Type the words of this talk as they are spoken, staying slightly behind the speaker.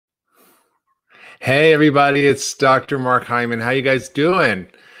Hey everybody, it's Dr. Mark Hyman. How you guys doing?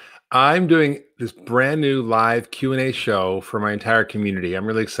 I'm doing this brand new live Q&A show for my entire community. I'm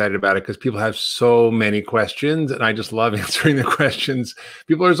really excited about it because people have so many questions and I just love answering the questions.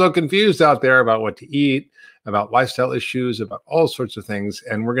 People are so confused out there about what to eat, about lifestyle issues, about all sorts of things,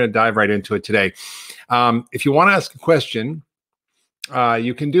 and we're going to dive right into it today. If you want to ask a question,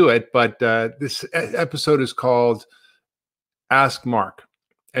 you can do it, but this episode is called Ask Mark.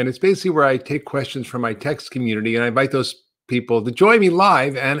 And it's basically where I take questions from my text community and I invite those people to join me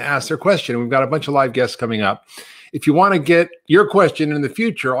live and ask their question. We've got a bunch of live guests coming up. If you want to get your question in the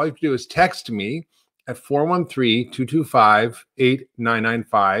future, all you have to do is text me at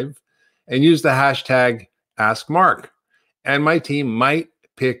 413-225-8995 and use the hashtag AskMark. And my team might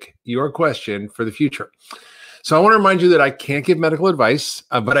pick your question for the future. So I want to remind you that I can't give medical advice,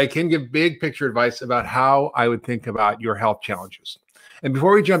 but I can give big picture advice about how I would think about your health challenges. And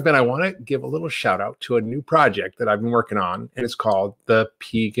before we jump in, I want to give a little shout out to a new project that I've been working on, and it's called the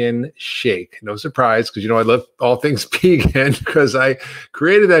Pegan Shake. No surprise, because I love all things vegan, because I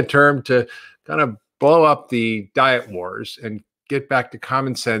created that term to kind of blow up the diet wars and get back to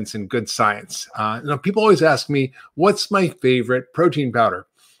common sense and good science. People always ask me, what's my favorite protein powder?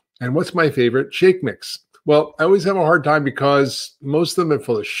 And what's my favorite shake mix? Well, I always have a hard time because most of them are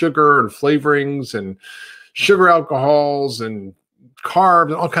full of sugar and flavorings and sugar alcohols and carbs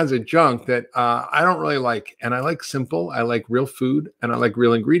and all kinds of junk that I don't really like. And I like simple, I like real food, and I like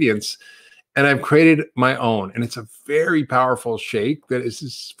real ingredients. And I've created my own. And it's a very powerful shake that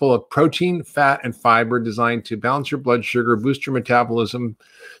is full of protein, fat, and fiber designed to balance your blood sugar, boost your metabolism,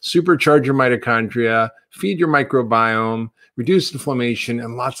 supercharge your mitochondria, feed your microbiome, reduce inflammation,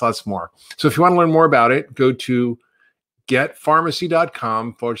 and lots more. So if you want to learn more about it, go to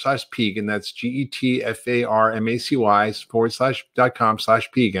getpharmacy.com/Pegan. That's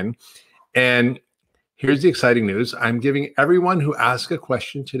GETFARMACY/.com/Pegan. And here's the exciting news. I'm giving everyone who asks a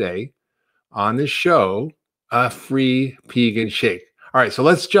question today on this show a free Pegan shake. All right, so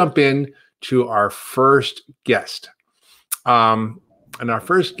let's jump in to our first guest. And our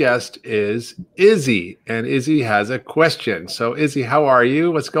first guest is Izzy, and Izzy has a question. So Izzy, how are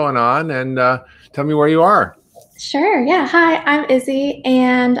you? What's going on? And tell me where you are. Sure. Yeah. Hi, I'm Izzy,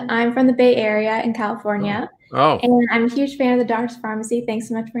 and I'm from the Bay Area in California. Oh. And I'm a huge fan of the Doctor's Pharmacy. Thanks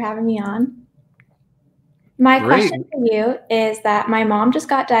so much for having me on. My question for you is that my mom just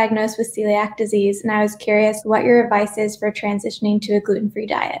got diagnosed with celiac disease, and I was curious what your advice is for transitioning to a gluten-free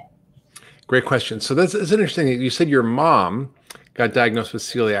diet. Great question. So that's interesting. You said your mom got diagnosed with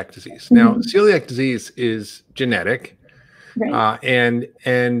celiac disease. Now, celiac disease is genetic, right. And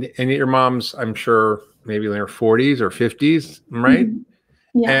yet your mom's, I'm sure, maybe in her 40s or 50s, right?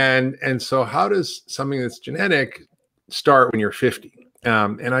 Yeah. And so how does something that's genetic start when you're 50?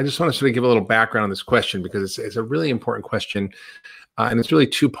 And I just want to sort of give a little background on this question because it's a really important question. And it's really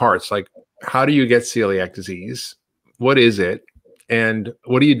two parts. Like, how do you get celiac disease? What is it? And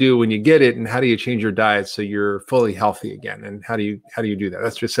what do you do when you get it? And how do you change your diet so you're fully healthy again? And how do you do that?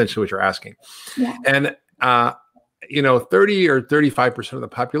 That's essentially what you're asking. Yeah. And 30 or 35% of the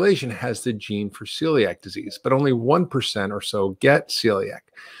population has the gene for celiac disease, but only 1% or so get celiac.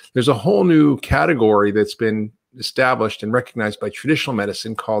 There's a whole new category that's been established and recognized by traditional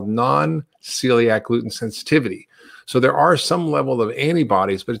medicine called non-celiac gluten sensitivity. So there are some level of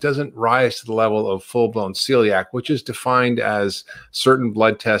antibodies, but it doesn't rise to the level of full-blown celiac, which is defined as certain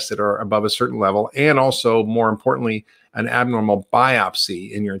blood tests that are above a certain level, and also, more importantly, an abnormal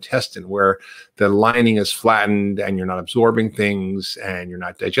biopsy in your intestine where the lining is flattened and you're not absorbing things and you're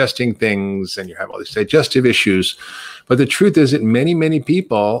not digesting things and you have all these digestive issues. But the truth is that many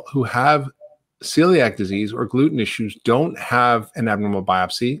people who have celiac disease or gluten issues don't have an abnormal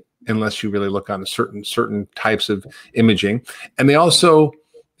biopsy unless you really look on certain types of imaging. And they also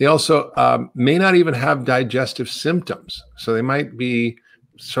may not even have digestive symptoms. So they might be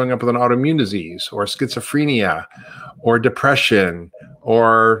showing up with an autoimmune disease or schizophrenia or depression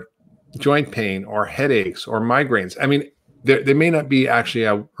or joint pain or headaches or migraines. I mean, there may not be actually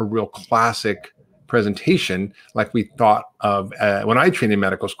a real classic presentation like we thought of when I trained in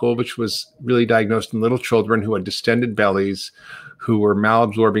medical school, which was really diagnosed in little children who had distended bellies, who were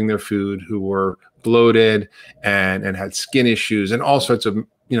malabsorbing their food, who were bloated and had skin issues and all sorts of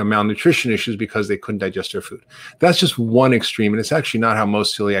malnutrition issues because they couldn't digest their food. That's just one extreme, and it's actually not how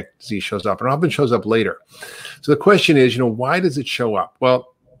most celiac disease shows up. It often shows up later. So the question is, why does it show up?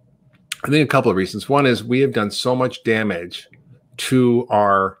 Well, I think a couple of reasons. One is we have done so much damage to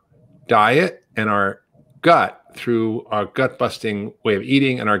our diet and our gut through our gut-busting way of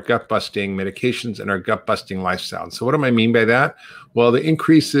eating and our gut-busting medications and our gut-busting lifestyle. And so what do I mean by that? Well, the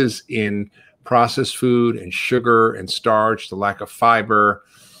increases in processed food and sugar and starch, the lack of fiber,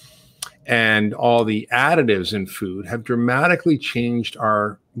 and all the additives in food have dramatically changed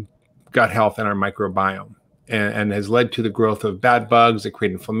our gut health and our microbiome, and has led to the growth of bad bugs that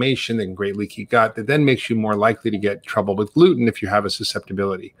create inflammation, that can create leaky gut, that then makes you more likely to get trouble with gluten if you have a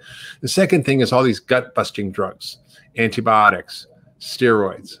susceptibility. The second thing is all these gut-busting drugs, antibiotics,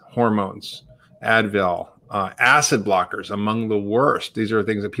 steroids, hormones, Advil, acid blockers, among the worst. These are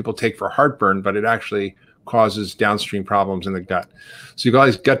things that people take for heartburn, but it actually causes downstream problems in the gut. So you've got all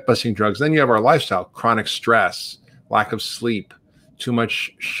these gut-busting drugs. Then you have our lifestyle, chronic stress, lack of sleep, too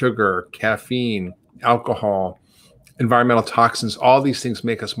much sugar, caffeine, alcohol, environmental toxins. All these things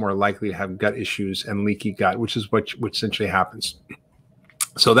make us more likely to have gut issues and leaky gut, which is what essentially happens.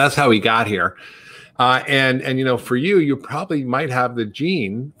 So that's how we got here. And you know, for you, you probably might have the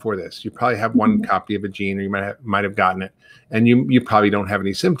gene for this. You probably have one copy of a gene, or you might have gotten it, and you probably don't have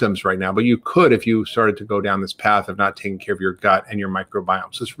any symptoms right now, but you could if you started to go down this path of not taking care of your gut and your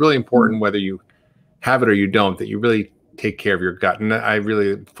microbiome. So it's really important, whether you have it or you don't, that you really take care of your gut. And I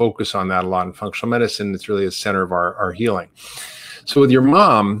really focus on that a lot in functional medicine. It's really a center of our healing. So with your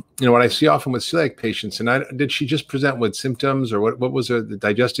mom, you know, what I see often with celiac patients, and did she just present with symptoms, or what was the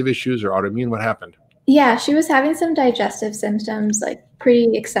digestive issues or autoimmune? What happened? Yeah, she was having some digestive symptoms, like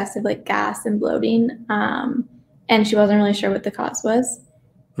pretty excessive, like gas and bloating. And she wasn't really sure what the cause was.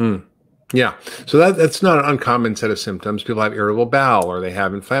 Yeah. So that's not an uncommon set of symptoms. People have irritable bowel, or they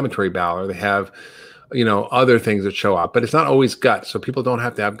have inflammatory bowel, or they have, you know, other things that show up, but it's not always gut. So people don't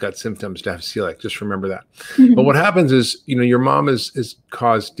have to have gut symptoms to have celiac. Just remember that. But what happens is, you know, your mom is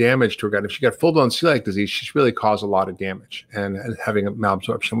caused damage to her gut. If she got full-blown celiac disease, she's really caused a lot of damage and having a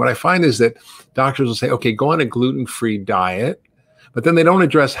malabsorption. What I find is that doctors will say, okay, go on a gluten-free diet, but then they don't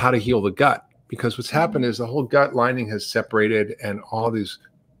address how to heal the gut, because what's happened is the whole gut lining has separated, and all these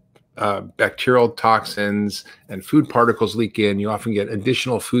bacterial toxins and food particles leak in. You often get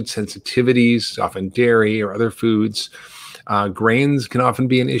additional food sensitivities, often dairy or other foods. Grains can often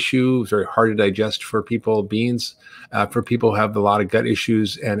be an issue. It's very hard to digest for people. Beans, for people who have a lot of gut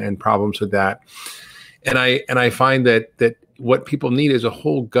issues and problems with that. And I find that what people need is a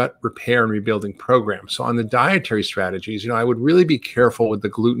whole gut repair and rebuilding program. So on the dietary strategies, you know, I would really be careful with the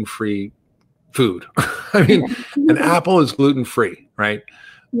gluten-free food. I mean, an apple is gluten-free, right?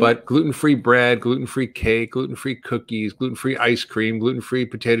 But gluten-free bread, gluten-free cake, gluten-free cookies, gluten-free ice cream, gluten-free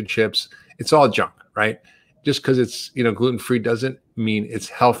potato chips, it's all junk, right? Just because it's, you know, gluten-free doesn't mean it's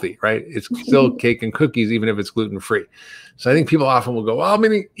healthy, right? It's still cake and cookies, even if it's gluten-free. So I think people often will go, well, I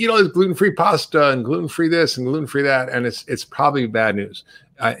mean, you know, there's gluten-free pasta and gluten-free this and gluten-free that, and it's probably bad news.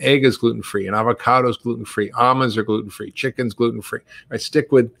 Egg is gluten-free, and avocado is gluten-free. Almonds are gluten-free. Chicken's gluten-free, right?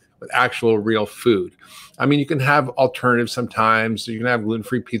 Stick with actual real food. I mean, you can have alternatives sometimes. So you can have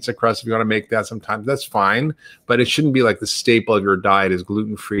gluten-free pizza crust if you want to make that sometimes. That's fine, but it shouldn't be like the staple of your diet is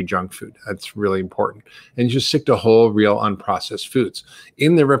gluten-free junk food. That's really important. And you just stick to whole, real, unprocessed foods.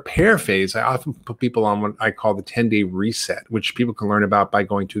 In the repair phase, I often put people on what I call the 10-day reset, which people can learn about by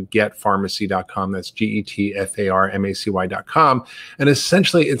going to getfarmacy.com. That's getfarmacy.com. And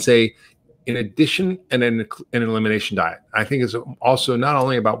essentially, it's in addition and an elimination diet. I think it's also not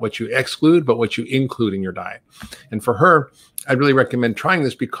only about what you exclude, but what you include in your diet. And for her, I'd really recommend trying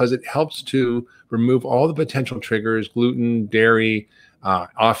this because it helps to remove all the potential triggers. Gluten, dairy,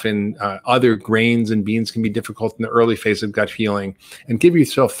 often other grains and beans can be difficult in the early phase of gut healing, and give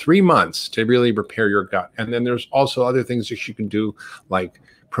yourself 3 months to really repair your gut. And then there's also other things that you can do, like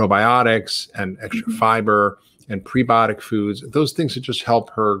probiotics and extra fiber and prebiotic foods, those things that just help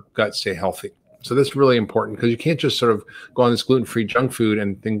her gut stay healthy. So that's really important, because you can't just sort of go on this gluten-free junk food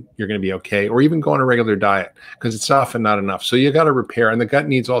and think you're going to be okay, or even go on a regular diet, because it's often not enough. So you got to repair, and the gut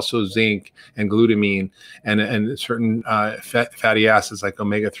needs also zinc and glutamine and certain fatty acids like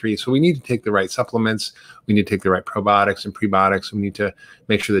omega-3. So we need to take the right supplements. We need to take the right probiotics and prebiotics. We need to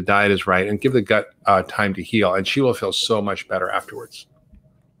make sure the diet is right and give the gut time to heal, and she will feel so much better afterwards.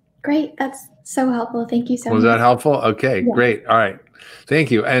 Great. That's so helpful. Thank you so much. Was that helpful? Okay, great. All right. Thank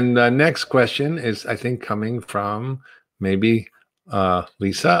you. And the next question is, I think, coming from maybe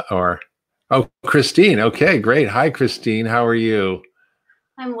Lisa or, Christine. Okay, great. Hi, Christine. How are you?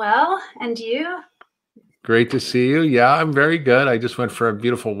 I'm well. And you? Great to see you. Yeah, I'm very good. I just went for a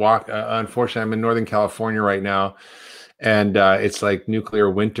beautiful walk. Unfortunately, I'm in Northern California right now, and it's like nuclear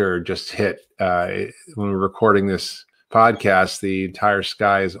winter just hit. When we're recording this podcast, the entire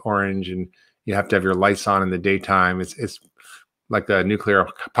sky is orange, and you have to have your lights on in the daytime. It's like the nuclear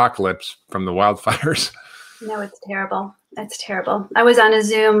apocalypse from the wildfires. No, it's terrible. That's terrible. I was on a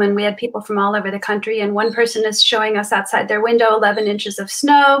Zoom and we had people from all over the country, and one person is showing us outside their window 11 inches of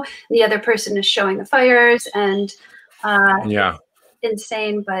snow, and the other person is showing the fires, and yeah,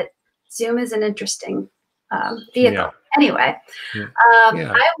 insane. But Zoom is an interesting vehicle. Yeah. Anyway, Yeah.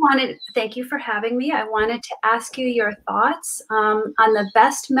 Thank you for having me. I wanted to ask you your thoughts on the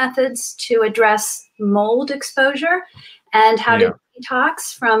best methods to address mold exposure and how to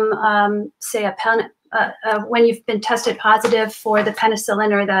detox from, say, when you've been tested positive for the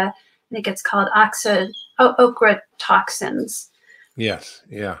penicillin or I think it's called ochratoxins. Yes.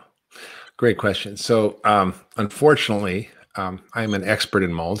 Yeah. Great question. So, unfortunately, I'm an expert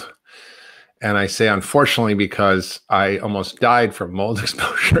in mold. And I say unfortunately because I almost died from mold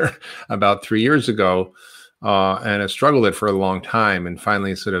exposure about 3 years ago, and I struggled with it for a long time, and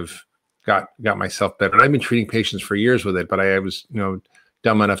finally sort of got myself better. And I've been treating patients for years with it, but I was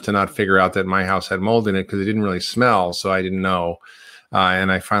dumb enough to not figure out that my house had mold in it because it didn't really smell, so I didn't know.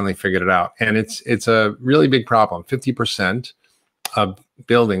 And I finally figured it out, and it's a really big problem. 50% of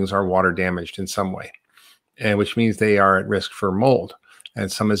buildings are water damaged in some way, and which means they are at risk for mold. And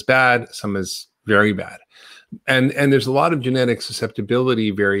some is bad, some is very bad. And there's a lot of genetic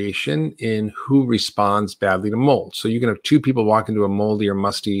susceptibility variation in who responds badly to mold. So you can have two people walk into a moldy or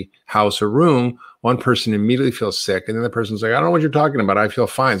musty house or room. One person immediately feels sick, and the other person's like, I don't know what you're talking about. I feel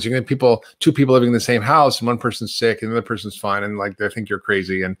fine. So you can have two people living in the same house, and one person's sick, and the other person's fine, and like they think you're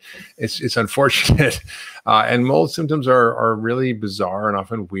crazy. And it's unfortunate. And mold symptoms are really bizarre and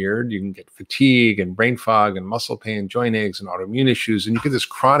often weird. You can get fatigue and brain fog and muscle pain, joint aches, and autoimmune issues, and you get this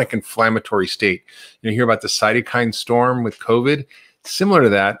chronic inflammatory state. You hear about the cytokine storm with COVID, similar to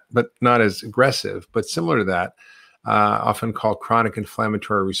that, but not as aggressive, but similar to that, often called chronic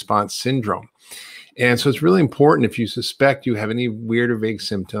inflammatory response syndrome. And so it's really important, if you suspect you have any weird or vague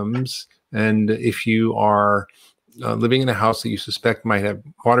symptoms, and if you are living in a house that you suspect might have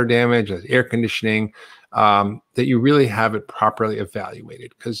water damage, air conditioning, that you really have it properly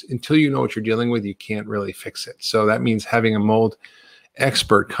evaluated. Because until you know what you're dealing with, you can't really fix it. So that means having a mold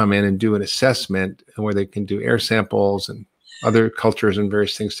expert come in and do an assessment where they can do air samples and other cultures and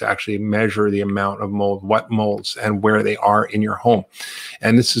various things to actually measure the amount of mold, what molds, and where they are in your home.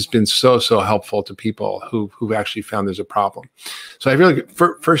 And this has been so helpful to people who've actually found there's a problem. So I feel like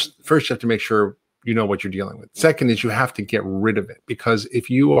first you have to make sure you know what you're dealing with. Second is you have to get rid of it, because if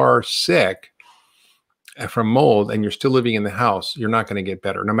you are sick from mold and you're still living in the house, you're not going to get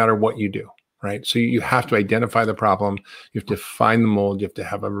better no matter what you do. Right. So you have to identify the problem. You have to find the mold. You have to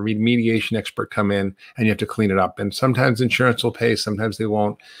have a remediation expert come in, and you have to clean it up. And sometimes insurance will pay, sometimes they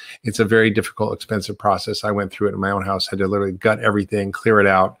won't. It's a very difficult, expensive process. I went through it in my own house, had to literally gut everything, clear it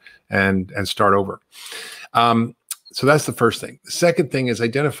out, and start over. So that's the first thing. The second thing is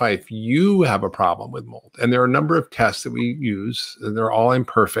identify if you have a problem with mold. And there are a number of tests that we use. They're all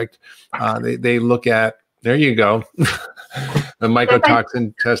imperfect. They look at, there you go. The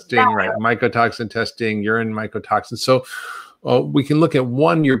mycotoxin testing, right? Mycotoxin testing, urine mycotoxin. So we can look at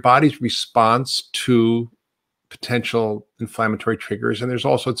your body's response to potential inflammatory triggers. And there's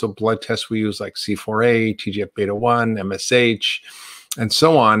all sorts of blood tests we use, like C4A, TGF-beta1, MSH, and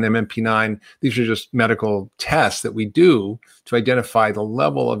so on, MMP9. These are just medical tests that we do to identify the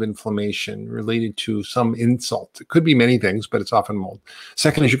level of inflammation related to some insult. It could be many things, but it's often mold.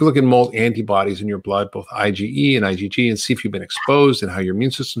 Second is you can look at mold antibodies in your blood, both IgE and IgG, and see if you've been exposed and how your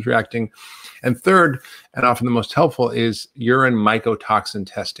immune system's reacting. And third, and often the most helpful, is urine mycotoxin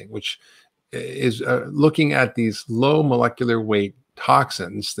testing, which is looking at these low molecular weight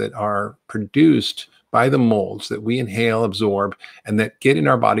toxins that are produced by the molds that we inhale, absorb, and that get in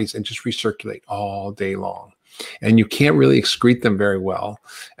our bodies and just recirculate all day long. And you can't really excrete them very well.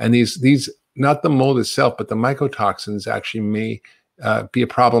 And these not the mold itself, but the mycotoxins actually may be a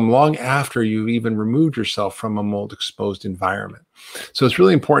problem long after you've even removed yourself from a mold exposed environment. So it's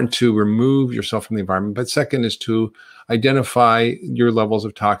really important to remove yourself from the environment. But second is to identify your levels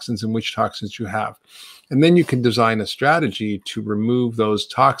of toxins and which toxins you have. And then you can design a strategy to remove those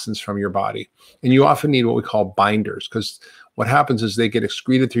toxins from your body. And you often need what we call binders, because what happens is they get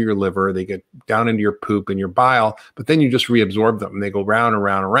excreted through your liver, they get down into your poop and your bile, but then you just reabsorb them and they go round and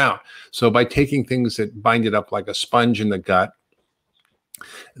round and round. So by taking things that bind it up like a sponge in the gut,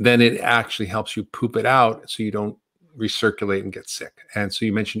 then it actually helps you poop it out so you don't recirculate and get sick. And so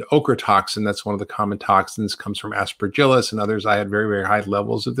you mentioned ochratoxin. That's one of the common toxins, comes from Aspergillus and others. I had very high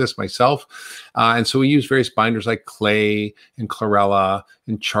levels of this myself. And so we use various binders like clay and chlorella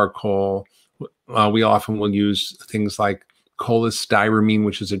and charcoal. We often will use things like cholestyramine,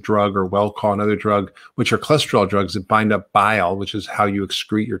 which is a drug, or Welchol, another drug, which are cholesterol drugs that bind up bile, which is how you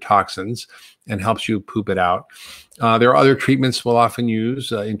excrete your toxins. and helps you poop it out. There are other treatments we'll often use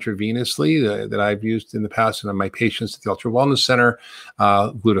intravenously that I've used in the past and on my patients at the Ultra Wellness Center,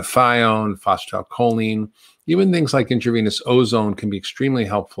 glutathione, phosphatidylcholine. Even things like intravenous ozone can be extremely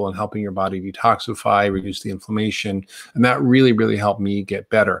helpful in helping your body detoxify, reduce the inflammation, and that really, really helped me get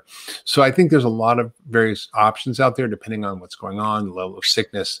better. So I think there's a lot of various options out there depending on what's going on, the level of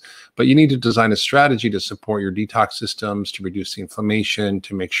sickness, but you need to design a strategy to support your detox systems, to reduce the inflammation,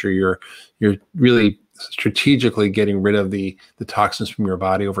 to make sure you're really strategically getting rid of the toxins from your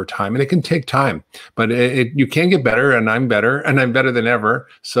body over time. And it can take time, but you can get better, and I'm better than ever.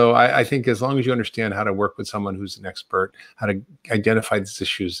 So I think as long as you understand how to work with someone who's an expert, how to identify these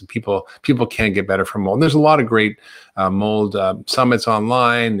issues, people can get better from mold. And there's a lot of great mold summits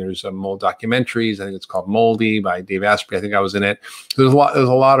online. There's mold documentaries. I think it's called Moldy by Dave Asprey. I think I was in it. So there's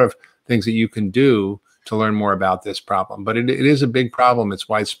a lot of things that you can do to learn more about this problem. But it is a big problem. It's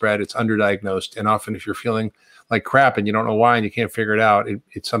widespread. It's underdiagnosed. And often if you're feeling like crap and you don't know why and you can't figure it out,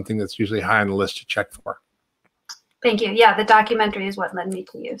 it's something that's usually high on the list to check for. Thank you. Yeah, the documentary is what led me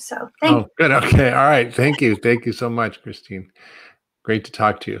to you. So thank you. Good. Okay. All right. Thank you. Thank you so much, Christine. Great to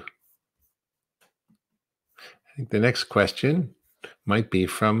talk to you. I think the next question might be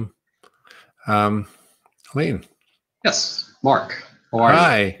from Elaine. Yes, Mark. How are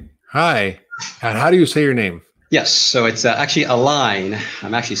you? Hi. And how do you say your name? Yes, so it's actually Alain.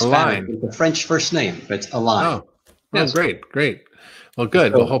 I'm actually Spanish with the French first name, but it's Alain. Yes. Great. Well,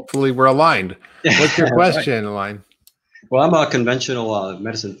 good. Well, hopefully we're aligned. What's your question, Alain? Well, I'm a conventional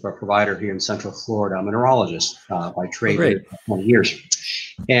medicine provider here in Central Florida. I'm a neurologist by trade for 20 years.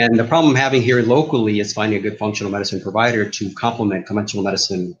 And the problem I'm having here locally is finding a good functional medicine provider to complement conventional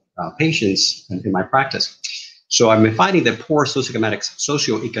medicine patients in my practice. So I'm finding that poor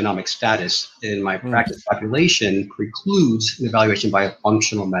socioeconomic status in my practice population precludes an evaluation by a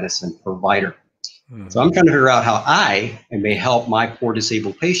functional medicine provider. So I'm trying to figure out how I may help my poor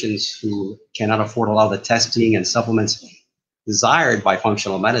disabled patients who cannot afford a lot of the testing and supplements desired by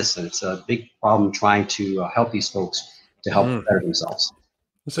functional medicine. It's a big problem trying to help these folks to help better themselves.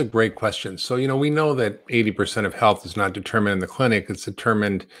 That's a great question. So, we know that 80% of health is not determined in the clinic. It's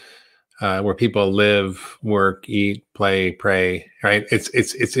determined where people live, work, eat, play, pray, right?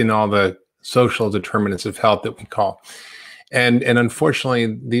 It's in all the social determinants of health that we call. And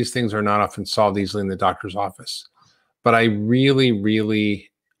unfortunately, these things are not often solved easily in the doctor's office. But I really, really,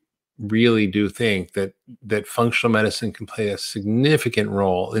 really do think that functional medicine can play a significant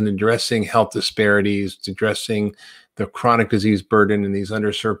role in addressing health disparities, addressing the chronic disease burden in these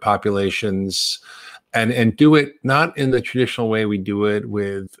underserved populations, and do it not in the traditional way we do it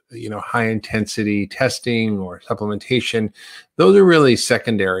with high intensity testing or supplementation. Those are really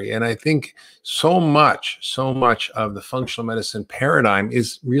secondary. And I think so much of the functional medicine paradigm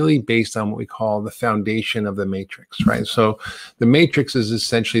is really based on what we call the foundation of the matrix, right? So the matrix is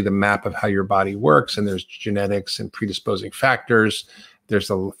essentially the map of how your body works, and there's genetics and predisposing factors. There's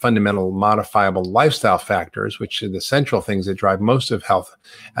the fundamental modifiable lifestyle factors, which are the central things that drive most of health.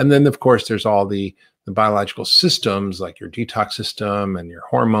 And then, of course, there's all the biological systems like your detox system and your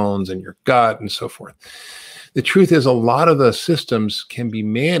hormones and your gut and so forth. The truth is a lot of the systems can be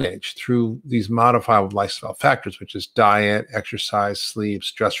managed through these modifiable lifestyle factors, which is diet, exercise, sleep,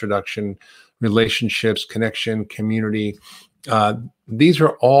 stress reduction, relationships, connection, community. These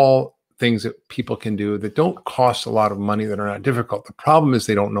are all things that people can do that don't cost a lot of money, that are not difficult. The problem is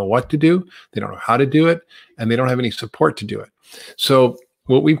they don't know what to do, they don't know how to do it, and they don't have any support to do it. So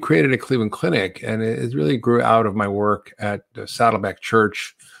what we've created at Cleveland Clinic, and it really grew out of my work at Saddleback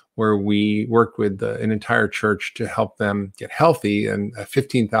Church, where we worked with an entire church to help them get healthy. And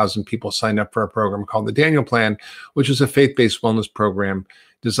 15,000 people signed up for a program called the Daniel Plan, which is a faith-based wellness program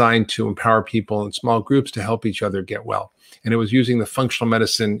designed to empower people in small groups to help each other get well. And it was using the functional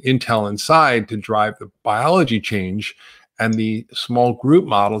medicine intel inside to drive the biology change, and the small group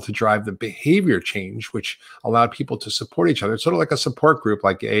model to drive the behavior change, which allowed people to support each other. It's sort of like a support group,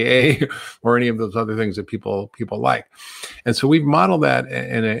 like AA or any of those other things that people like. And so we've modeled that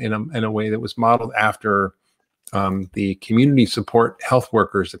in a way that was modeled after the community support health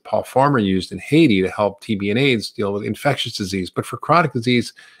workers that Paul Farmer used in Haiti to help TB and AIDS deal with infectious disease. But for chronic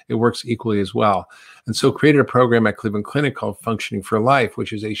disease, it works equally as well. And so created a program at Cleveland Clinic called Functioning for Life,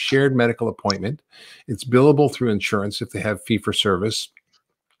 which is a shared medical appointment. It's billable through insurance if they have fee for service.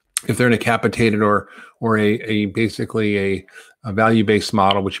 If they're in a capitated or basically a value-based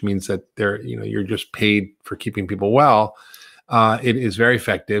model, which means that you're just paid for keeping people well. It is very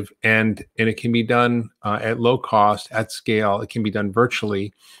effective, and it can be done at low cost, at scale. It can be done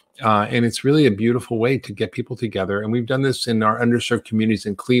virtually. And it's really a beautiful way to get people together. And we've done this in our underserved communities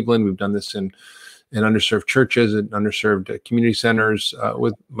in Cleveland. We've done this in underserved churches and underserved community centers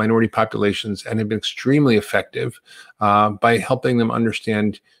with minority populations, and have been extremely effective by helping them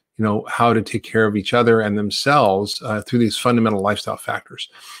understand, how to take care of each other and themselves through these fundamental lifestyle factors.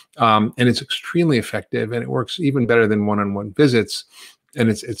 And it's extremely effective, and it works even better than one-on-one visits. And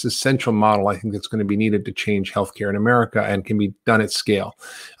it's a central model, I think, that's going to be needed to change healthcare in America, and can be done at scale.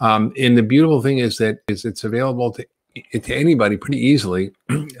 And the beautiful thing is that it's available to anybody pretty easily.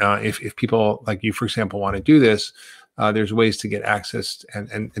 If people like you, for example, want to do this, there's ways to get access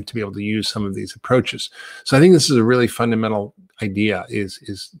and to be able to use some of these approaches. So I think this is a really fundamental idea,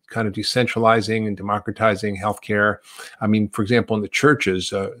 is kind of decentralizing and democratizing healthcare. I mean, for example, in the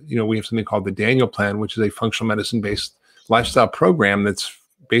churches, we have something called the Daniel Plan, which is a functional medicine-based lifestyle program that's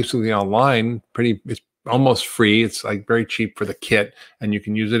basically online. It's almost free. It's like very cheap for the kit, and you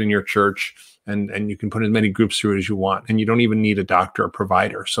can use it in your church, and you can put as many groups through it as you want, and you don't even need a doctor or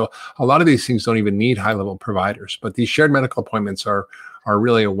provider. So a lot of these things don't even need high-level providers, but these shared medical appointments are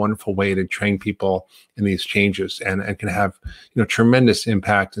really a wonderful way to train people in these changes, and can have tremendous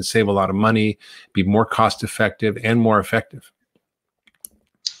impact and save a lot of money, be more cost-effective and more effective.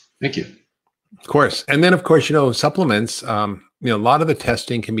 Thank you. Of course. And then, of course, supplements, a lot of the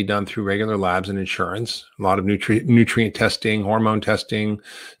testing can be done through regular labs and insurance, a lot of nutrient testing, hormone testing,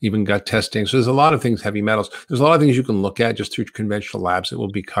 even gut testing. So there's a lot of things, heavy metals. There's a lot of things you can look at just through conventional labs that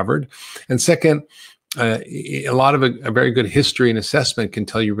will be covered. And second, a lot of a very good history and assessment can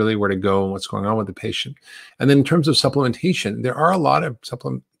tell you really where to go and what's going on with the patient. And then in terms of supplementation, there are a lot of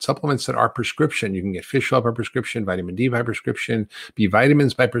supplements that are prescription. You can get fish oil by prescription, vitamin D by prescription, B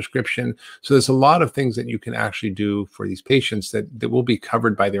vitamins by prescription. So there's a lot of things that you can actually do for these patients that will be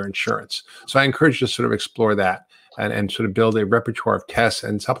covered by their insurance. So I encourage you to sort of explore that and sort of build a repertoire of tests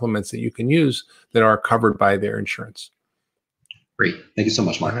and supplements that you can use that are covered by their insurance. Great. Thank you so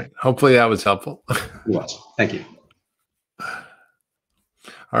much, Mark. Right. Hopefully that was helpful. It was. Thank you.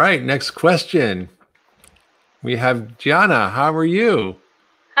 All right. Next question. We have Gianna. How are you?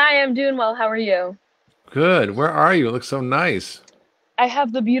 Hi, I'm doing well. How are you? Good. Where are you? It looks so nice. I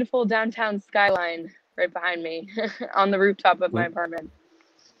have the beautiful downtown skyline right behind me on the rooftop of my apartment.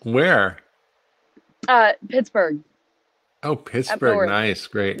 Where? Pittsburgh. Oh, Pittsburgh. Nice.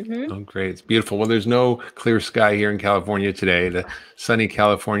 Great. Mm-hmm. Oh, great. It's beautiful. Well, there's no clear sky here in California today. The sunny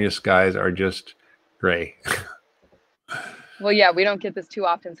California skies are just gray. Well, yeah, we don't get this too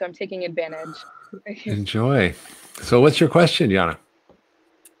often, so I'm taking advantage. Enjoy. So what's your question, Gianna?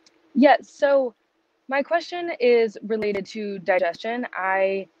 Yeah, so my question is related to digestion.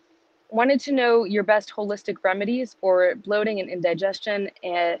 I wanted to know your best holistic remedies for bloating and indigestion,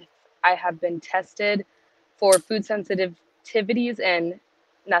 and I have been tested for food sensitivities and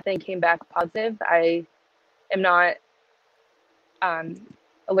nothing came back positive. I am not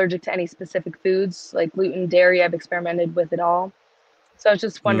allergic to any specific foods like gluten, dairy. I've experimented with it all. So I was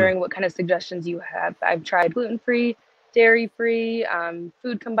just wondering what kind of suggestions you have. I've tried gluten-free, dairy-free,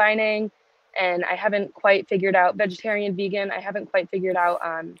 food combining, and I haven't quite figured out vegetarian, vegan. I haven't quite figured out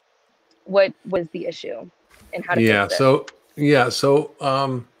what was the issue and how to fix it. So we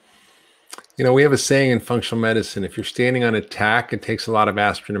have a saying in functional medicine: if you're standing on a tack, it takes a lot of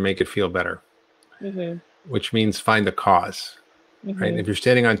aspirin to make it feel better, which means find the cause. Right? If you're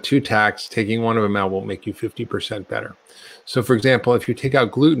standing on two tacks, taking one of them out will make you 50% better. So, for example, if you take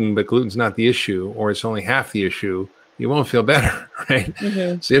out gluten, but gluten's not the issue, or it's only half the issue, you won't feel better, right?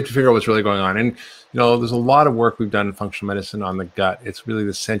 So you have to figure out what's really going on. And, there's a lot of work we've done in functional medicine on the gut. It's really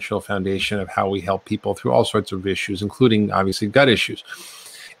the central foundation of how we help people through all sorts of issues, including obviously gut issues.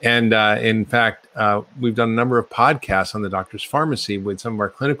 And in fact, we've done a number of podcasts on the Doctor's Pharmacy with some of our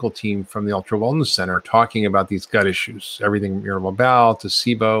clinical team from the Ultra Wellness Center talking about these gut issues, everything irritable bowel to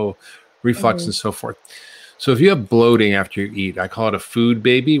SIBO, reflux, and so forth. So if you have bloating after you eat, I call it a food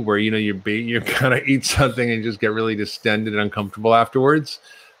baby, where you kind of eat something and just get really distended and uncomfortable afterwards,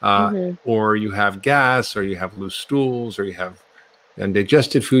 or you have gas, or you have loose stools, or you have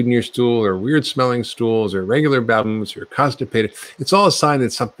undigested food in your stool, or weird smelling stools, or regular bowel movements, or you're constipated. It's all a sign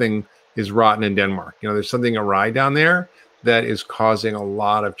that something is rotten in Denmark. There's something awry down there that is causing a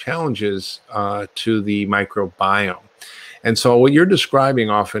lot of challenges to the microbiome. And so what you're describing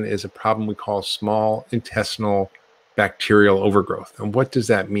often is a problem we call small intestinal bacterial overgrowth. And what does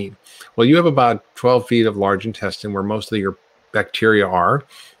that mean? Well, you have about 12 feet of large intestine where most of your bacteria are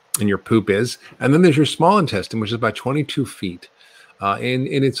and your poop is. And then there's your small intestine, which is about 22 feet. And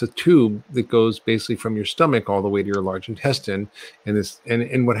it's a tube that goes basically from your stomach all the way to your large intestine.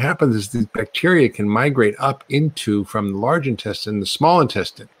 And what happens is these bacteria can migrate up into from the large intestine, the small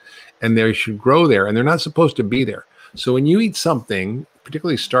intestine, and they should grow there. And they're not supposed to be there. So when you eat something,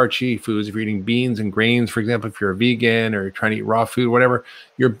 particularly starchy foods, if you're eating beans and grains, for example, if you're a vegan or you're trying to eat raw food, whatever,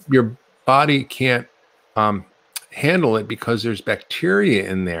 your body can't handle it because there's bacteria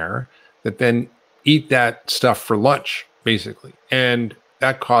in there that then eat that stuff for lunch, basically. And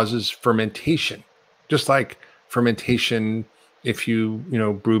that causes fermentation, just like fermentation if you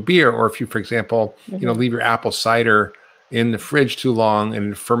brew beer, or if you, for example, leave your apple cider in the fridge too long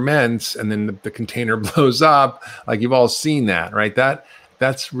and it ferments and then the container blows up. Like, you've all seen that, right?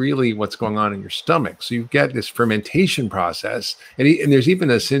 That's really what's going on in your stomach. So you get this fermentation process. And there's even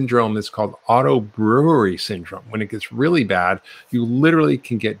a syndrome that's called autobrewery syndrome. When it gets really bad, you literally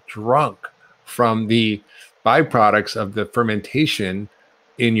can get drunk from the byproducts of the fermentation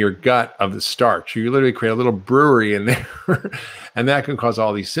in your gut of the starch. You literally create a little brewery in there, and that can cause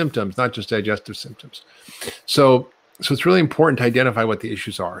all these symptoms, not just digestive symptoms. So it's really important to identify what the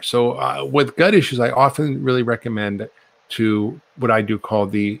issues are. So with gut issues, I often really recommend to what I do call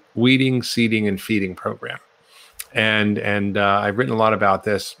the weeding, seeding, and feeding program. And I've written a lot about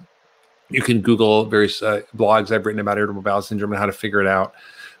this. You can Google various blogs I've written about irritable bowel syndrome and how to figure it out.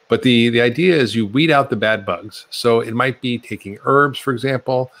 But the idea is you weed out the bad bugs. So it might be taking herbs, for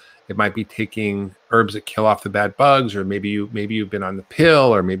example. It might be taking herbs that kill off the bad bugs, or maybe you've been on the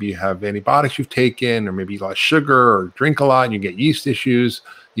pill, or maybe you have antibiotics you've taken, or maybe you lost sugar or drink a lot and you get yeast issues.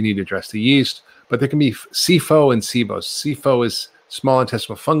 You need to address the yeast. But there can be SIFO and SIBO. SIFO is small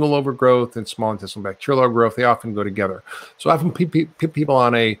intestinal fungal overgrowth, and small intestinal bacterial overgrowth. They often go together. So I often put people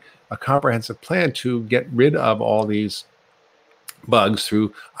on a comprehensive plan to get rid of all these bugs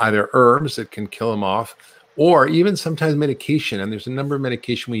through either herbs that can kill them off, or even sometimes medication. And there's a number of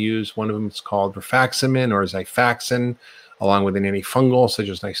medication we use. One of them is called rifaximin or Xifaxan, along with an antifungal such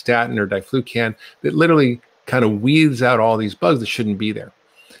as nystatin or diflucan, that literally kind of weeds out all these bugs that shouldn't be there.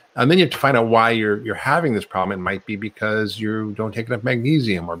 And then you have to find out why you're having this problem. It might be because you don't take enough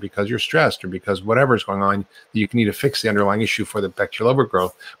magnesium, or because you're stressed, or because whatever's going on. You can need to fix the underlying issue for the bacterial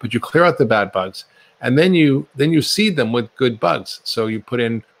overgrowth. But you clear out the bad bugs, and then you seed them with good bugs. So you put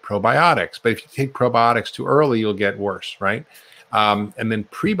in probiotics. But if you take probiotics too early, you'll get worse, right? And then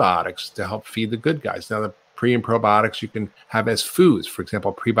prebiotics to help feed the good guys. Now, the pre and probiotics you can have as foods. For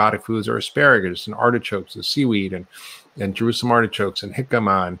example, prebiotic foods are asparagus and artichokes and seaweed and Jerusalem artichokes and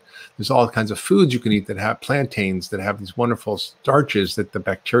jicama. And there's all kinds of foods you can eat that have plantains, that have these wonderful starches that the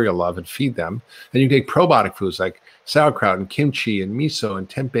bacteria love, and feed them. And you can take probiotic foods like sauerkraut and kimchi and miso and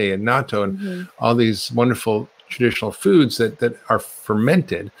tempeh and natto and all these wonderful traditional foods that are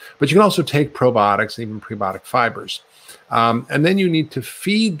fermented. But you can also take probiotics and even prebiotic fibers. And then you need to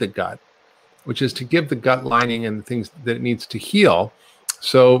feed the gut, which is to give the gut lining and the things that it needs to heal.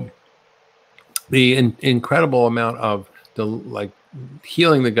 So the incredible amount of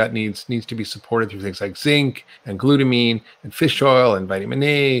healing the gut needs to be supported through things like zinc and glutamine and fish oil and vitamin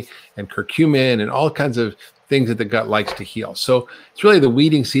A and curcumin and all kinds of things that the gut likes to heal. So it's really the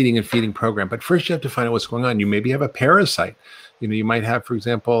weeding, seeding, and feeding program. But first you have to find out what's going on. You maybe have a parasite. You might have, for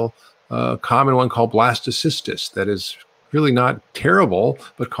example, a common one called blastocystis that is really not terrible,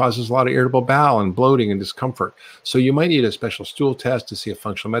 but causes a lot of irritable bowel and bloating and discomfort. So you might need a special stool test to see a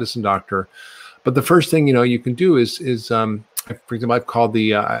functional medicine doctor. But the first thing you can do is for example, I've called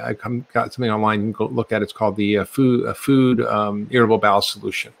I got something online you can go look at. It's called the food irritable bowel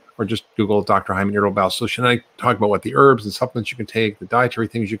solution, or just Google Dr. Hyman irritable bowel solution. And I talk about what the herbs and supplements you can take, the dietary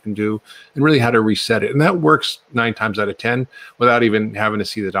things you can do, and really how to reset it. And that works 9 times out of 10 without even having to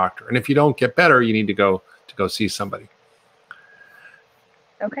see the doctor. And if you don't get better, you need to go see somebody.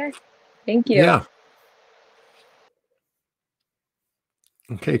 Okay. Thank you. Yeah.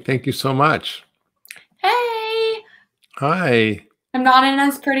 Okay. Thank you so much. Hey. Hi. I'm not in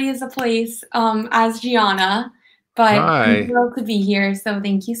as pretty as a place as Gianna, but I'm thrilled to be here. So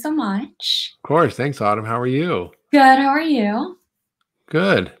thank you so much. Of course. Thanks, Autumn. How are you? Good. How are you?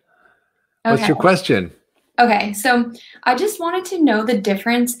 Good. Okay. What's your question? Okay, so I just wanted to know the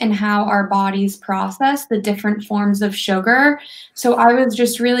difference in how our bodies process the different forms of sugar. So I was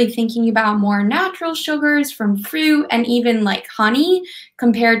just really thinking about more natural sugars from fruit and even like honey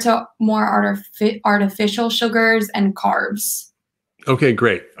compared to more artificial sugars and carbs. Okay,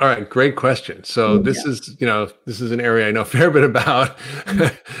 great. All right, great question. So this is an area I know a fair bit about.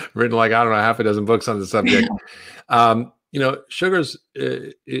 Written I don't know, half a dozen books on the subject. Sugars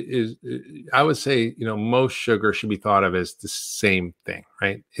I would say, most sugar should be thought of as the same thing,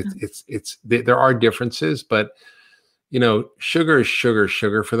 right? There are differences, but sugar is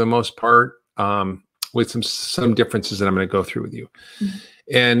sugar for the most part, with some differences that I'm going to go through with you. Mm-hmm.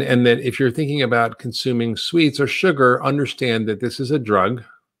 And that if you're thinking about consuming sweets or sugar, understand that this is a drug,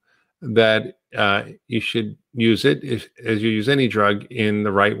 that you should use it as you use any drug in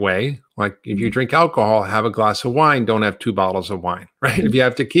the right way. Like if you drink alcohol, have a glass of wine, don't have 2 bottles of wine, right? If you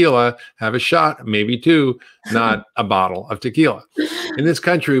have tequila, have a shot, maybe 2, not a bottle of tequila. In this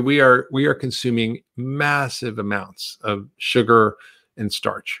country, we are consuming massive amounts of sugar and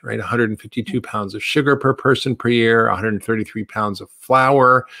starch, right? 152 pounds of sugar per person per year, 133 pounds of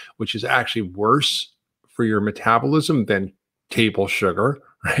flour, which is actually worse for your metabolism than table sugar,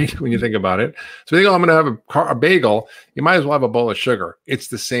 right? When you think about it. So you think, oh, I'm going to have a bagel. You might as well have a bowl of sugar. It's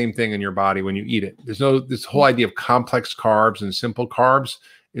the same thing in your body when you eat it. This whole idea of complex carbs and simple carbs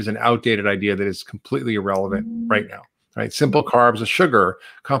is an outdated idea that is completely irrelevant right now, right? Simple carbs is sugar.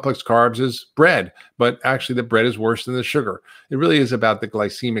 Complex carbs is bread, but actually the bread is worse than the sugar. It really is about the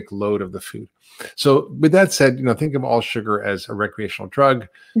glycemic load of the food. So with that said, think of all sugar as a recreational drug.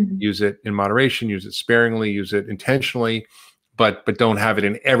 Mm-hmm. Use it in moderation, use it sparingly, use it intentionally. But don't have it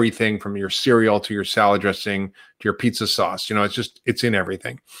in everything, from your cereal to your salad dressing to your pizza sauce. It's in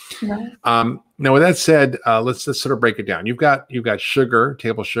everything. Right. Now, with that said, let's sort of break it down. You've got sugar,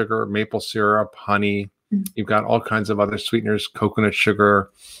 table sugar, maple syrup, honey. Mm-hmm. You've got all kinds of other sweeteners, coconut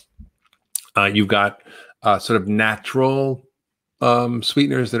sugar. You've got sort of natural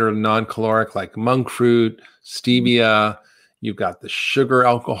sweeteners that are non-caloric, like monk fruit, stevia. You've got the sugar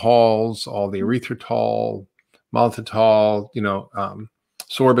alcohols, all the erythritol, maltitol,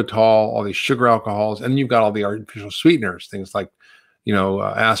 sorbitol, all these sugar alcohols, and then you've got all the artificial sweeteners, things like,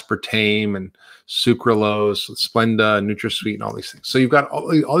 aspartame and sucralose, Splenda, NutraSweet, and all these things. So you've got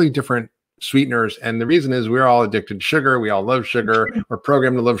all these different sweeteners, and the reason is we're all addicted to sugar. We all love sugar. We're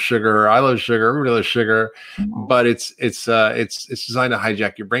programmed to love sugar. I love sugar. Everybody loves sugar, but it's designed to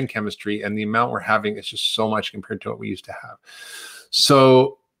hijack your brain chemistry, and the amount we're having is just so much compared to what we used to have.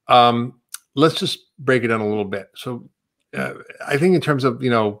 So let's just break it down a little bit. So I think in terms of,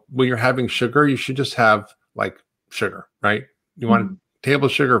 when you're having sugar, you should just have like sugar, right? You want table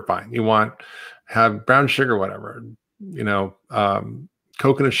sugar, fine. You want have brown sugar, whatever,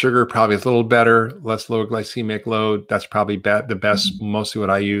 coconut sugar probably is a little better, less lower glycemic load. That's probably the best, mostly what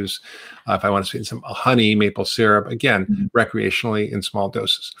I use. If I want to sweeten some honey, maple syrup, again, recreationally in small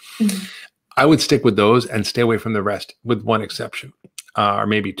doses. I would stick with those and stay away from the rest, with one exception, or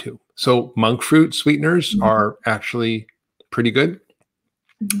maybe 2. So monk fruit sweeteners are actually pretty good,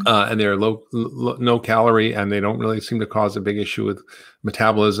 and they're no calorie, and they don't really seem to cause a big issue with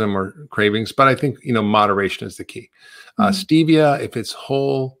metabolism or cravings. But I think moderation is the key. Stevia, if it's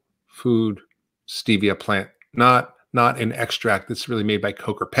whole food stevia plant, not an extract that's really made by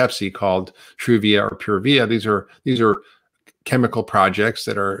Coke or Pepsi called Truvia or Purevia. These are chemical projects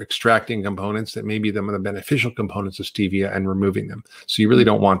that are extracting components that may be the beneficial components of stevia and removing them. So you really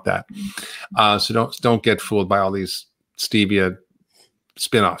don't want that. So don't get fooled by all these stevia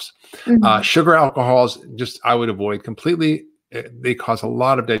spin-offs. Sugar alcohols, I would avoid completely. They cause a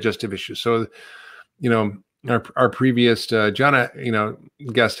lot of digestive issues. So, our previous Jana,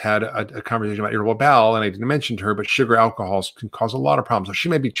 guest had a conversation about irritable bowel, and I didn't mention to her, but sugar alcohols can cause a lot of problems. So she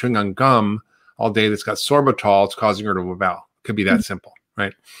may be chewing on gum all day that's got sorbitol. It's causing irritable bowel. Could be that simple,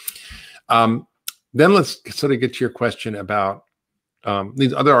 right? Then let's sort of get to your question about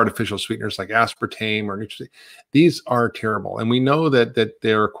these other artificial sweeteners like aspartame or NutraSweet. These are terrible, and we know that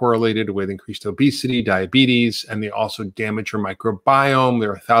they're correlated with increased obesity, diabetes, and they also damage your microbiome.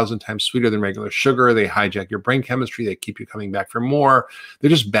 They're 1,000 times sweeter than regular sugar. They hijack your brain chemistry. They keep you coming back for more.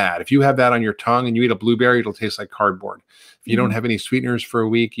 They're just bad. If you have that on your tongue and you eat a blueberry, it'll taste like cardboard. If you don't have any sweeteners for a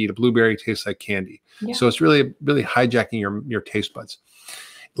week, eat a blueberry, it tastes like candy. Yeah. So it's really, really hijacking your taste buds.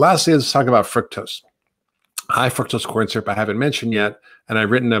 Lastly, let's talk about fructose. High fructose corn syrup I haven't mentioned yet, and I've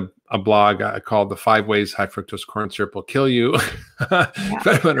written a blog called The 5 Ways High Fructose Corn Syrup Will Kill You. If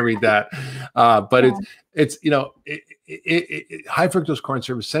I want to read that. But it's high fructose corn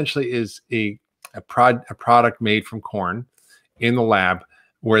syrup essentially is a product made from corn in the lab,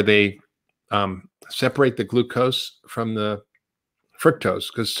 where they separate the glucose from the fructose,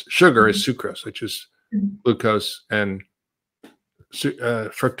 because sugar is sucrose, which is glucose and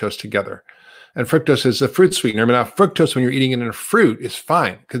fructose together. And fructose is a fruit sweetener. But now fructose, when you're eating it in a fruit, is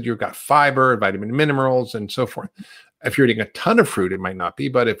fine because you've got fiber, vitamin, minerals, and so forth. If you're eating a ton of fruit, it might not be.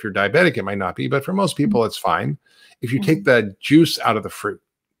 But if you're diabetic, it might not be. But for most people, it's fine. If you take the juice out of the fruit,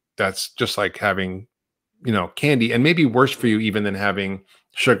 that's just like having, candy, and maybe worse for you even than having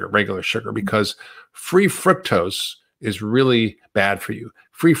sugar, regular sugar, because free fructose is really bad for you.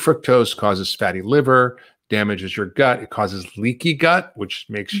 Free fructose causes fatty liver, damages your gut. It causes leaky gut, which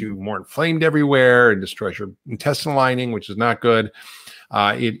makes you more inflamed everywhere and destroys your intestinal lining, which is not good.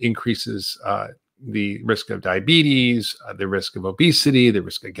 It increases the risk of diabetes, the risk of obesity, the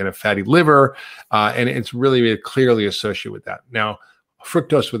risk, again, of fatty liver. And it's really, really clearly associated with that. Now,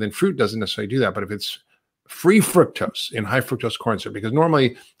 fructose within fruit doesn't necessarily do that, but if it's free fructose in high fructose corn syrup, because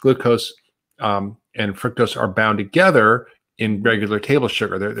normally glucose and fructose are bound together in regular table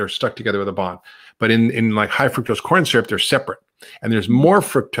sugar. They're stuck together with a bond. But in like high fructose corn syrup, they're separate. And there's more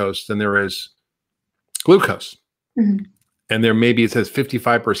fructose than there is glucose. Mm-hmm. And there maybe it says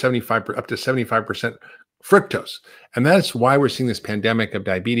 55 or 75, up to 75% fructose. And that's why we're seeing this pandemic of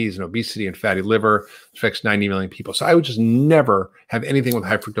diabetes and obesity and fatty liver. It affects 90 million people. So I would just never have anything with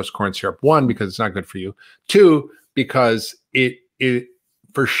high fructose corn syrup. One, because it's not good for you. Two, because it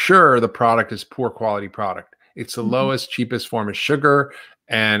for sure the product is poor quality product. It's the lowest, cheapest form of sugar,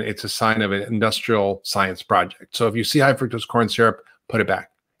 and it's a sign of an industrial science project. So if you see high fructose corn syrup, put it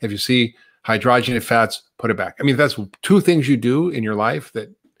back. If you see hydrogenated fats, put it back. I mean, if that's two things you do in your life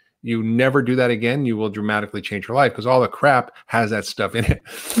that you never do that again, you will dramatically change your life because all the crap has that stuff in it.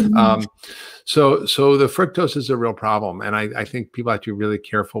 Mm-hmm. So the fructose is a real problem. And I think people have to be really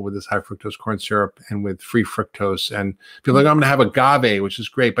careful with this high fructose corn syrup and with free fructose. And people are like, I'm going to have agave, which is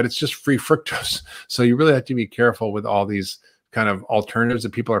great, but it's just free fructose. So you really have to be careful with all these kind of alternatives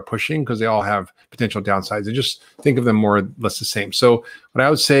that people are pushing because they all have potential downsides. And just think of them more or less the same. So what I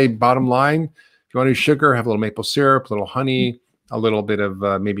would say, bottom line, if you want to use sugar, have a little maple syrup, a little honey, a little bit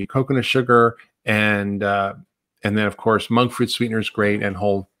of maybe coconut sugar, and then of course monk fruit sweetener is great, and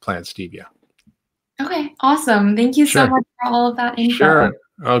whole plant stevia. Okay, awesome. Thank you so much for all of that info. Sure.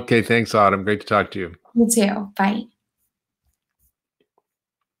 Okay, thanks, Autumn. Great to talk to you. You too. Bye.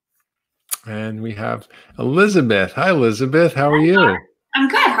 And we have Elizabeth. Hi, Elizabeth. How are you? I'm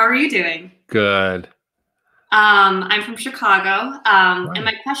good. How are you doing? Good. I'm from Chicago, and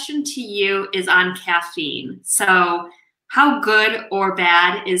my question to you is on caffeine. So how good or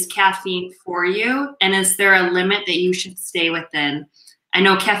bad is caffeine for you? And is there a limit that you should stay within? I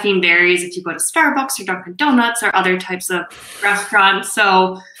know caffeine varies if you go to Starbucks or Dunkin' Donuts or other types of restaurants.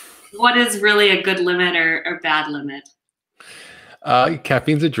 So what is really a good limit or bad limit?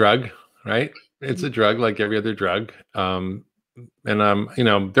 Caffeine's a drug, right? It's a drug like every other drug. And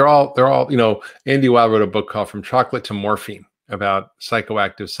they're all, Andy Weil wrote a book called From Chocolate to Morphine about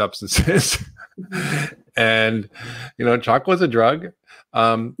psychoactive substances. And, chocolate's a drug.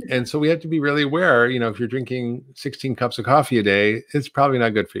 And so we have to be really aware, if you're drinking 16 cups of coffee a day, it's probably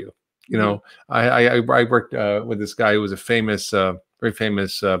not good for you. I worked with this guy who was a famous, very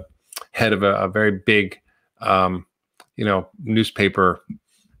famous head of a very big, newspaper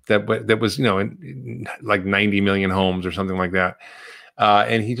that was, in like 90 million homes or something like that.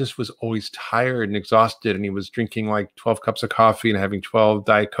 And he just was always tired and exhausted. And he was drinking like 12 cups of coffee and having 12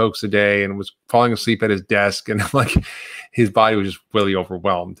 Diet Cokes a day and was falling asleep at his desk. And like his body was just really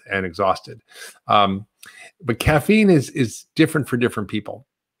overwhelmed and exhausted. But caffeine is different for different people.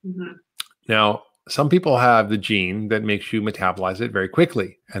 Mm-hmm. Now, some people have the gene that makes you metabolize it very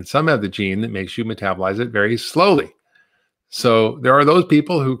quickly. And some have the gene that makes you metabolize it very slowly. So there are those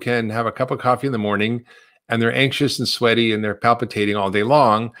people who can have a cup of coffee in the morning and they're anxious and sweaty and they're palpitating all day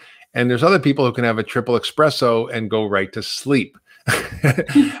long. And there's other people who can have a triple espresso and go right to sleep.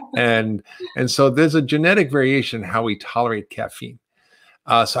 and so there's a genetic variation in how we tolerate caffeine.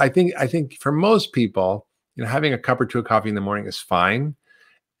 So I think for most people, having a cup or two of coffee in the morning is fine.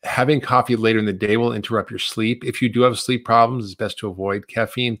 Having coffee later in the day will interrupt your sleep. If you do have sleep problems, it's best to avoid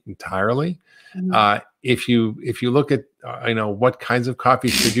caffeine entirely. Mm-hmm. If you look at what kinds of coffee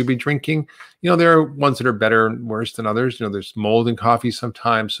should you be drinking, there are ones that are better and worse than others. There's mold in coffee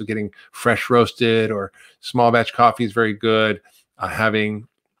sometimes, so getting fresh roasted or small batch coffee is very good. Having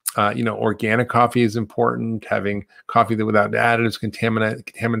organic coffee is important. Having coffee that without additives,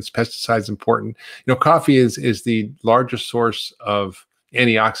 contaminants, pesticides is important. Coffee is the largest source of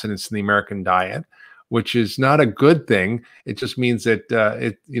antioxidants in the American diet, which is not a good thing. It just means that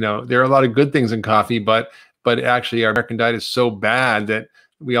there are a lot of good things in coffee, but actually our American diet is so bad that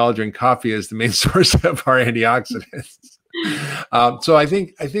we all drink coffee as the main source of our antioxidants. So I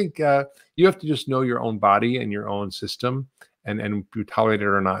think you have to just know your own body and your own system and you tolerate it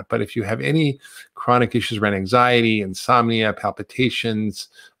or not. But if you have any chronic issues around anxiety, insomnia, palpitations,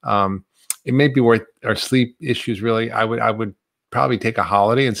 it may be worth, or sleep issues really, I would probably take a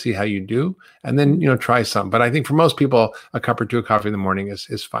holiday and see how you do, and then try some. But I think for most people, a cup or two of coffee in the morning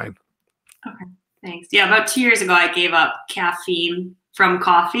is fine. Okay, thanks. Yeah, about 2 years ago, I gave up caffeine from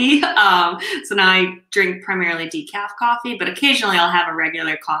coffee. So now I drink primarily decaf coffee, but occasionally I'll have a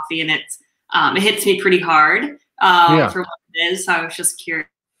regular coffee, and it's It hits me pretty hard for what it is. So I was just curious.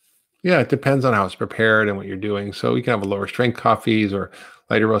 Yeah, it depends on how it's prepared and what you're doing. So you can have a lower strength coffees or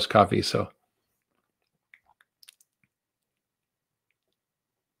lighter roast coffee. So.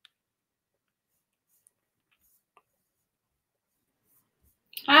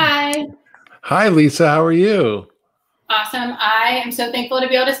 Hi. Hi, Lisa. How are you? Awesome. I am so thankful to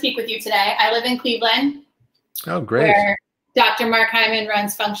be able to speak with you today. I live in Cleveland. Oh, great. Where Dr. Mark Hyman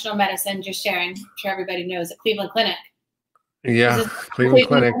runs functional medicine, just sharing. I'm sure everybody knows at Cleveland Clinic. Yeah, Cleveland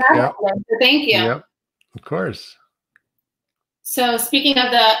Clinic. Yeah. So thank you. Yep, of course. So speaking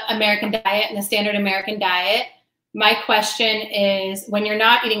of the American diet and the standard American diet, my question is, when you're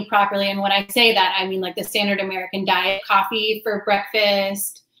not eating properly, and when I say that, I mean like the standard American diet, coffee for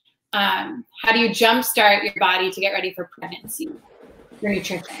breakfast, how do you jumpstart your body to get ready for pregnancy, your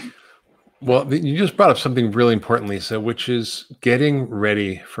nutrition? Well, you just brought up something really important, Lisa, which is getting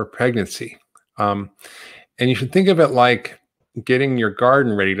ready for pregnancy. And you should think of it like getting your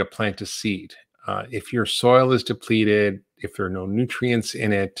garden ready to plant a seed. If your soil is depleted, if there are no nutrients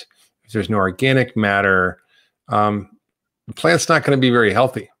in it, if there's no organic matter, the plant's not going to be very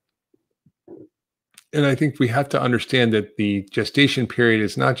healthy. And I think we have to understand that the gestation period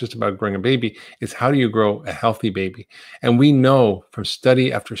is not just about growing a baby, it's how do you grow a healthy baby? And we know from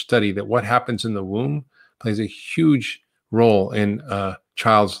study after study that what happens in the womb plays a huge role in a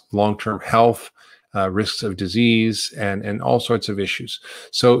child's long-term health, risks of disease, and all sorts of issues.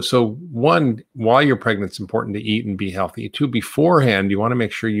 So one, while you're pregnant, it's important to eat and be healthy. Two, beforehand, you want to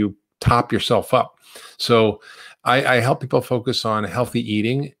make sure you top yourself up. So I help people focus on healthy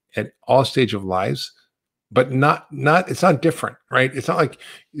eating at all stages of lives, but it's not different, right? It's not like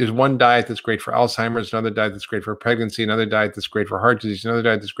there's one diet that's great for Alzheimer's, another diet that's great for pregnancy, another diet that's great for heart disease, another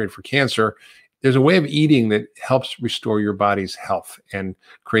diet that's great for cancer. There's a way of eating that helps restore your body's health and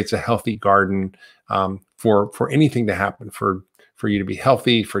creates a healthy garden for anything to happen, for you to be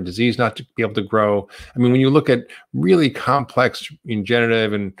healthy, for disease not to be able to grow. I mean, when you look at really complex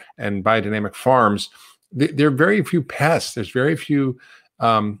regenerative and biodynamic farms, there are very few pests. There's very few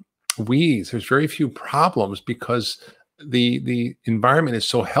weeds. There's very few problems because the environment is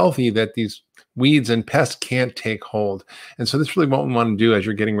so healthy that these weeds and pests can't take hold. And so that's really what we want to do as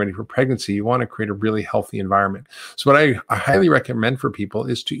you're getting ready for pregnancy. You want to create a really healthy environment. So what I highly recommend for people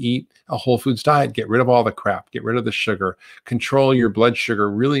is to eat a whole foods diet. Get rid of all the crap, get rid of the sugar, control your blood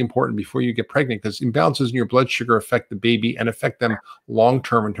sugar, really important before you get pregnant, because imbalances in your blood sugar affect the baby and affect them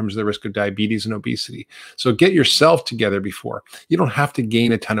long-term in terms of the risk of diabetes and obesity. So get yourself together before. You don't have to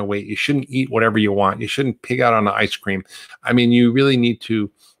gain a ton of weight. You shouldn't eat whatever you want. You shouldn't pig out on the ice cream. I mean, you really need to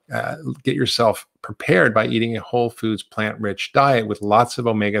get yourself prepared by eating a whole foods, plant-rich diet with lots of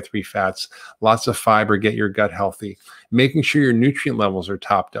omega-3 fats, lots of fiber, get your gut healthy, making sure your nutrient levels are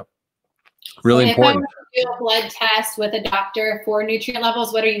topped up. Really important. If I were to do a blood test with a doctor for nutrient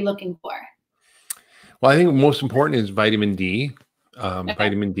levels, what are you looking for? Well, I think most important is vitamin D.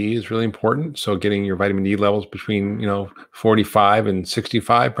 Vitamin D is really important. So getting your vitamin D levels between 45 and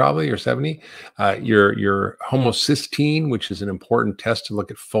 65 probably, or 70. Your homocysteine, which is an important test to look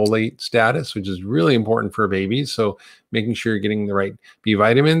at folate status, which is really important for babies. So making sure you're getting the right B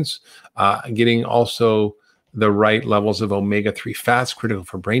vitamins, getting also the right levels of omega-3 fats, critical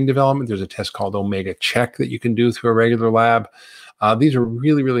for brain development. There's a test called Omega Check that you can do through a regular lab. These are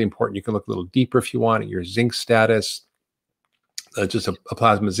really, really important. You can look a little deeper if you want at your zinc status. Just a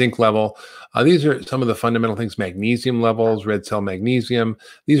plasma zinc level. These are some of the fundamental things: magnesium levels, red cell magnesium.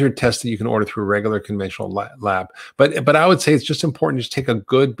 These are tests that you can order through a regular conventional lab. But I would say it's just important to just take a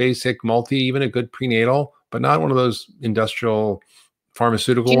good basic multi, even a good prenatal, but not one of those industrial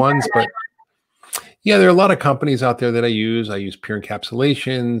pharmaceutical ones. But yeah, there are a lot of companies out there that I use. I use Pure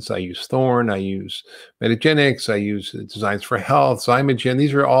Encapsulations. I use Thorne. I use Metagenics. I use Designs for Health, Zymogen.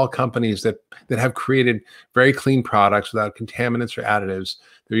 These are all companies that have created very clean products without contaminants or additives.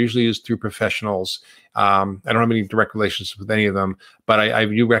 They're usually used through professionals. I don't have any direct relationships with any of them, but I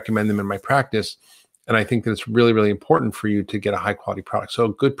do recommend them in my practice. And I think that it's really, really important for you to get a high quality product. So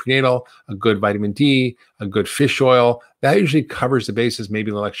a good prenatal, a good vitamin D, a good fish oil, that usually covers the bases, maybe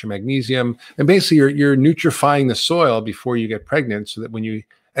a little extra magnesium. And basically you're nutrifying the soil before you get pregnant, so that when you,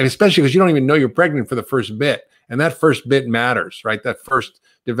 and especially because you don't even know you're pregnant for the first bit. And that first bit matters, right? That first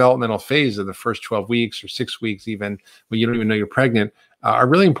developmental phase of the first 12 weeks or 6 weeks, even when you don't even know you're pregnant, are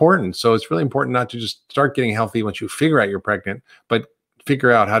really important. So it's really important not to just start getting healthy once you figure out you're pregnant, but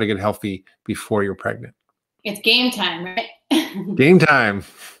figure out how to get healthy before you're pregnant. It's game time, right? Game time.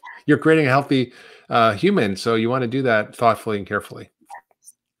 You're creating a healthy human, so you want to do that thoughtfully and carefully.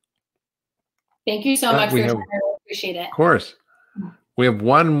 Thank you so much for your time. I really appreciate it. Of course. We have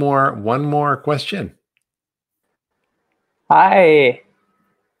one more question. Hi.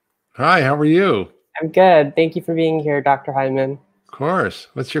 Hi, how are you? I'm good. Thank you for being here, Dr. Hyman. Of course.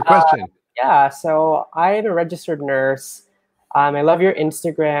 What's your question? Yeah, so I'm a registered nurse. I love your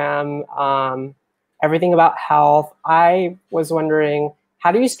Instagram, everything about health. I was wondering,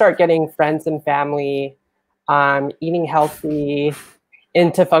 how do you start getting friends and family eating healthy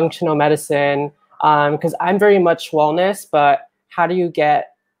into functional medicine? Because I'm very much wellness, but how do you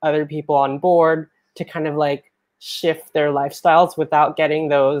get other people on board to kind of like shift their lifestyles without getting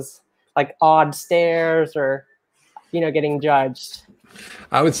those like odd stares or, getting judged?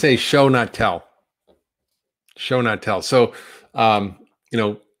 I would say show, not tell. Show, not tell. So,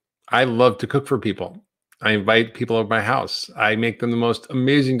 I love to cook for people. I invite people over my house. I make them the most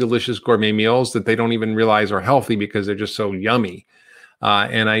amazing, delicious gourmet meals that they don't even realize are healthy because they're just so yummy.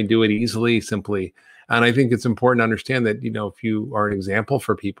 And I do it easily, simply. And I think it's important to understand that, if you are an example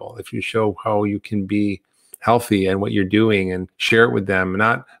for people, if you show how you can be healthy and what you're doing and share it with them,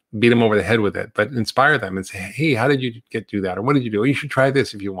 not beat them over the head with it, but inspire them and say, hey, how did you do that? Or what did you do? You should try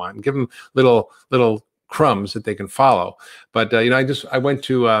this if you want, and give them little crumbs that they can follow. But, I went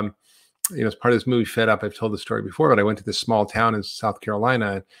to, as part of this movie, Fed Up, I've told the story before, but I went to this small town in South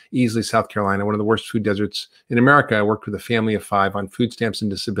Carolina, Easley, South Carolina, one of the worst food deserts in America. I worked with a family of 5 on food stamps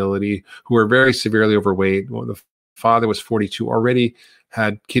and disability who were very severely overweight. Well, the father was 42, already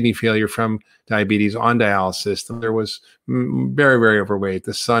had kidney failure from diabetes, on dialysis. The mother was very, very overweight.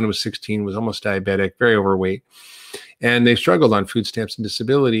 The son was 16, was almost diabetic, very overweight. And they struggled on food stamps and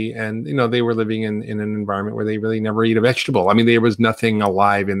disability. And, they were living in an environment where they really never eat a vegetable. I mean, there was nothing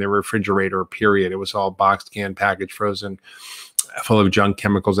alive in their refrigerator, period. It was all boxed, canned, packaged, frozen, full of junk,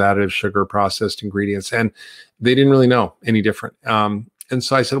 chemicals, additives, sugar, processed ingredients. And they didn't really know any different. And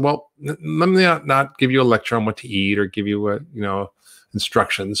so I said, well, let me not give you a lecture on what to eat or give you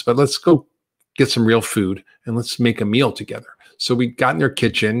instructions, but let's go get some real food and let's make a meal together. So we got in their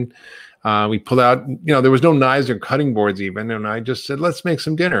kitchen. We pulled out, there was no knives or cutting boards even. And I just said, let's make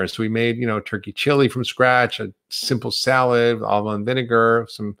some dinner. So we made, turkey chili from scratch, a simple salad, olive and vinegar,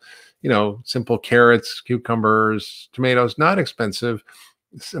 some, simple carrots, cucumbers, tomatoes, not expensive.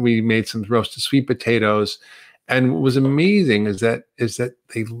 So we made some roasted sweet potatoes. And what was amazing is that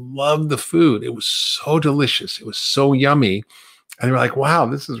they loved the food. It was so delicious. It was so yummy. And they were like, wow,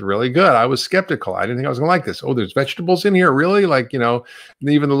 this is really good. I was skeptical. I didn't think I was going to like this. Oh, there's vegetables in here? Really? Like, even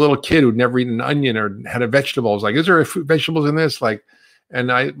the little kid who'd never eaten an onion or had a vegetable was like, is there vegetables in this? Like,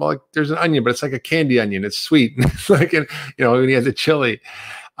 and there's an onion, but it's like a candy onion. It's sweet. It's like, when he has a chili.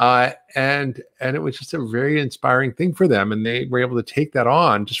 And it was just a very inspiring thing for them. And they were able to take that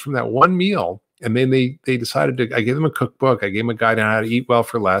on just from that one meal. And then they decided I gave them a cookbook. I gave them a guide on how to eat well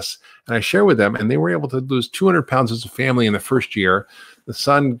for less. And I share with them, and they were able to lose 200 pounds as a family in the first year. The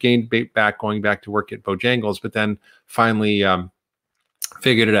son gained back, going back to work at Bojangles, but then finally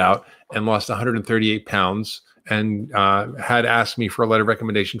figured it out and lost 138 pounds and had asked me for a letter of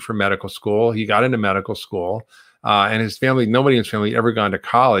recommendation for medical school. He got into medical school. And his family, nobody in his family ever gone to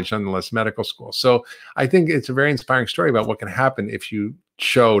college, nonetheless medical school. So I think it's a very inspiring story about what can happen if you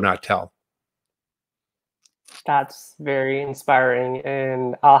show, not tell. That's very inspiring,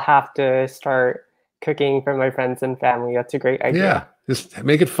 and I'll have to start cooking for my friends and family. That's a great idea. Yeah, just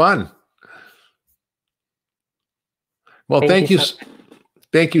make it fun. Well, thank you.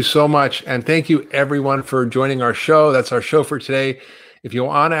 Thank you so much. And thank you everyone for joining our show. That's our show for today. If you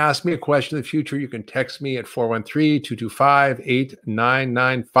want to ask me a question in the future, you can text me at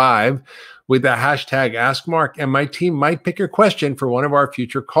 413-225-8995 with the hashtag AskMark, and my team might pick your question for one of our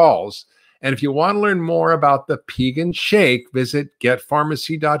future calls. And if you want to learn more about the Pegan Shake, visit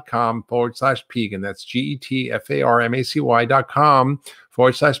getpharmacy.com/Pegan. That's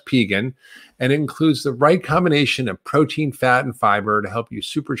getpharmacy.com/Pegan. And it includes the right combination of protein, fat, and fiber to help you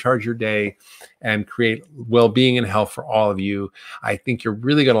supercharge your day and create well-being and health for all of you. I think you're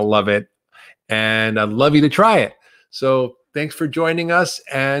really going to love it, and I'd love you to try it. So thanks for joining us,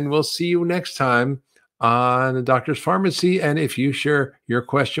 and we'll see you next time on the Doctor's Pharmacy. And if you share your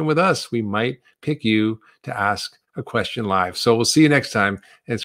question with us, we might pick you to ask a question live. So we'll see you next time. And it's